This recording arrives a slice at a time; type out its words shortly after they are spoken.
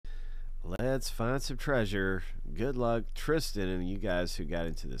Let's find some treasure. Good luck, Tristan, and you guys who got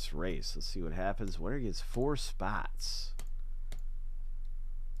into this race. Let's see what happens. Winner gets 4 spots.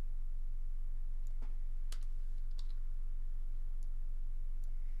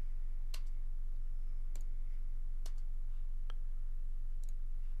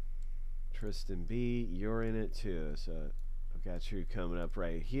 Tristan B, you're in it too. So I've got you coming up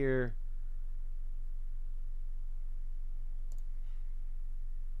right here.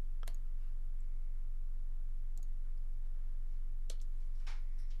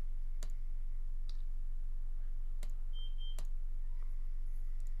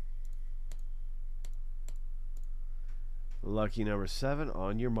 Lucky number 7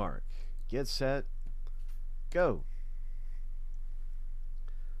 on your mark. Get set. Go.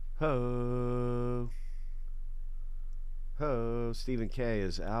 Ho. Ho. Stephen K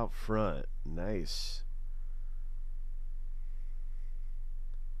is out front. Nice.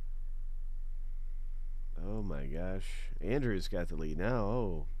 Oh my gosh. Andrew's got the lead now.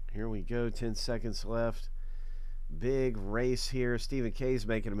 Oh, here we go. 10 seconds left. Big race here. Stephen K's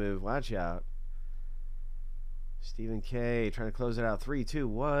making a move. Watch out. Stephen K trying to close it out. 3, 2,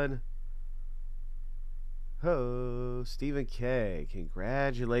 1. Ho, Stephen K.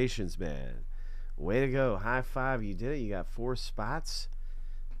 Congratulations, man. Way to go. High five. You did it. You got 4 spots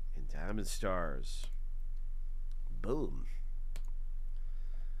in Diamond Stars. Boom.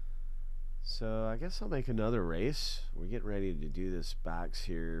 So I guess I'll make another race. We're getting ready to do this box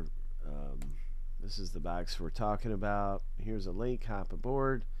here. This is the box we're talking about. Here's a link. Hop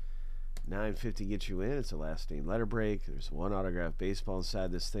aboard. $9.50 gets you in. It's a last name letter break. There's 1 autographed baseball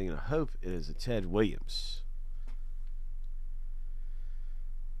inside this thing, and I hope it is a Ted Williams.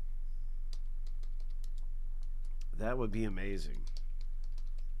 That would be amazing.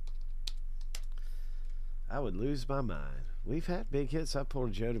 I would lose my mind. We've had big hits. I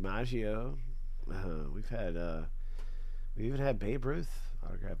pulled Joe DiMaggio. We even had Babe Ruth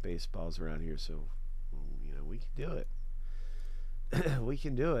autographed baseballs around here. So, you know, we can do it. We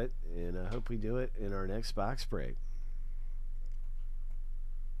can do it, and I hope we do it in our next box break.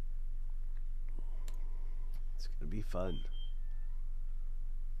 It's going to be fun.